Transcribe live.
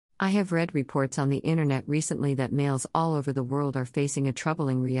I have read reports on the internet recently that males all over the world are facing a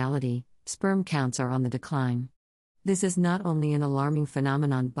troubling reality: sperm counts are on the decline. This is not only an alarming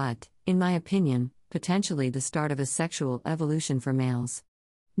phenomenon but, in my opinion, potentially the start of a sexual evolution for males.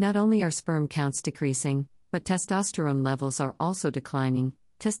 Not only are sperm counts decreasing, but testosterone levels are also declining,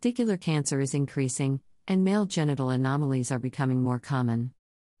 testicular cancer is increasing, and male genital anomalies are becoming more common.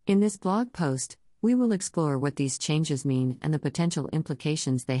 In this blog post, we will explore what these changes mean and the potential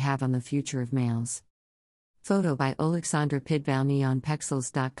implications they have on the future of males. Photo by Oleksandra Pidvalny on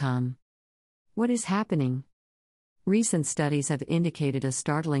Pexels.com. What is happening? Recent studies have indicated a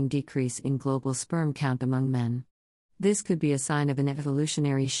startling decrease in global sperm count among men. This could be a sign of an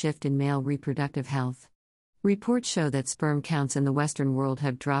evolutionary shift in male reproductive health. Reports show that sperm counts in the Western world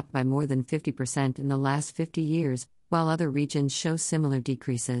have dropped by more than 50% in the last 50 years, while other regions show similar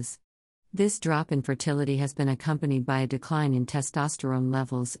decreases. This drop in fertility has been accompanied by a decline in testosterone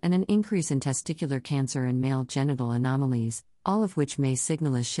levels and an increase in testicular cancer and male genital anomalies, all of which may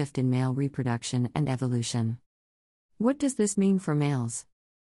signal a shift in male reproduction and evolution. What does this mean for males?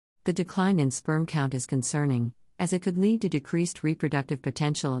 The decline in sperm count is concerning, as it could lead to decreased reproductive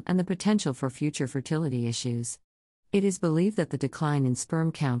potential and the potential for future fertility issues. It is believed that the decline in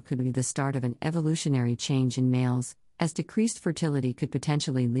sperm count could be the start of an evolutionary change in males, as decreased fertility could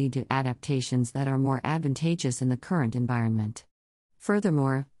potentially lead to adaptations that are more advantageous in the current environment.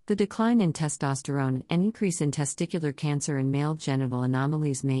 Furthermore, the decline in testosterone and increase in testicular cancer and male genital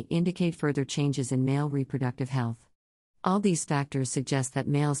anomalies may indicate further changes in male reproductive health. All these factors suggest that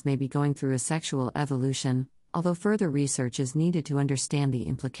males may be going through a sexual evolution, although further research is needed to understand the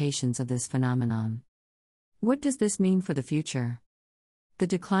implications of this phenomenon. What does this mean for the future? The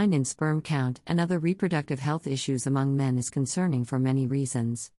decline in sperm count and other reproductive health issues among men is concerning for many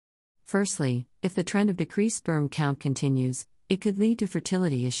reasons. Firstly, if the trend of decreased sperm count continues, it could lead to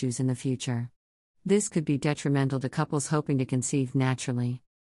fertility issues in the future. This could be detrimental to couples hoping to conceive naturally.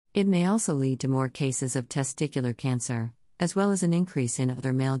 It may also lead to more cases of testicular cancer, as well as an increase in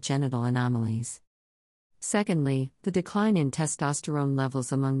other male genital anomalies. Secondly, the decline in testosterone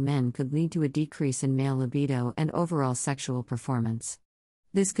levels among men could lead to a decrease in male libido and overall sexual performance.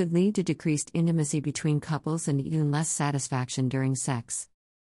 This could lead to decreased intimacy between couples and even less satisfaction during sex.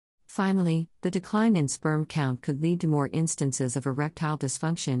 Finally, the decline in sperm count could lead to more instances of erectile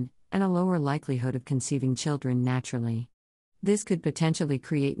dysfunction and a lower likelihood of conceiving children naturally. This could potentially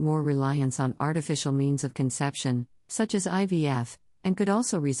create more reliance on artificial means of conception, such as IVF, and could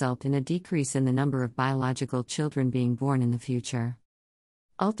also result in a decrease in the number of biological children being born in the future.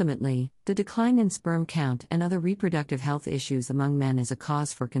 Ultimately, the decline in sperm count and other reproductive health issues among men is a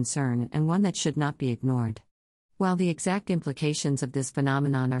cause for concern and one that should not be ignored. While the exact implications of this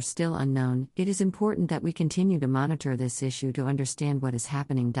phenomenon are still unknown, it is important that we continue to monitor this issue to understand what is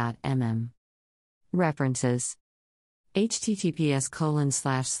happening. References: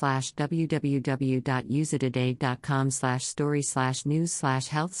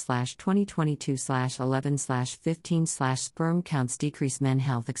 counts decrease men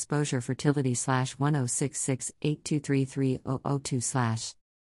health exposure fertility /106682330002/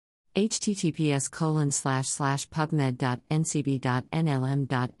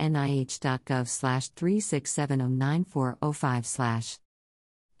 https://pubmed.ncbi.nlm.nih.gov/367094005/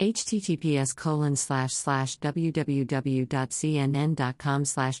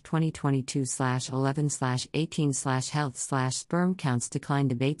 https://www.cnn.com/2022/11/18/health/sperm counts decline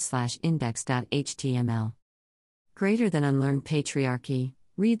debate/index.html. Greater than unlearned patriarchy,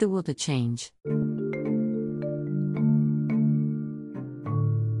 read the will to change.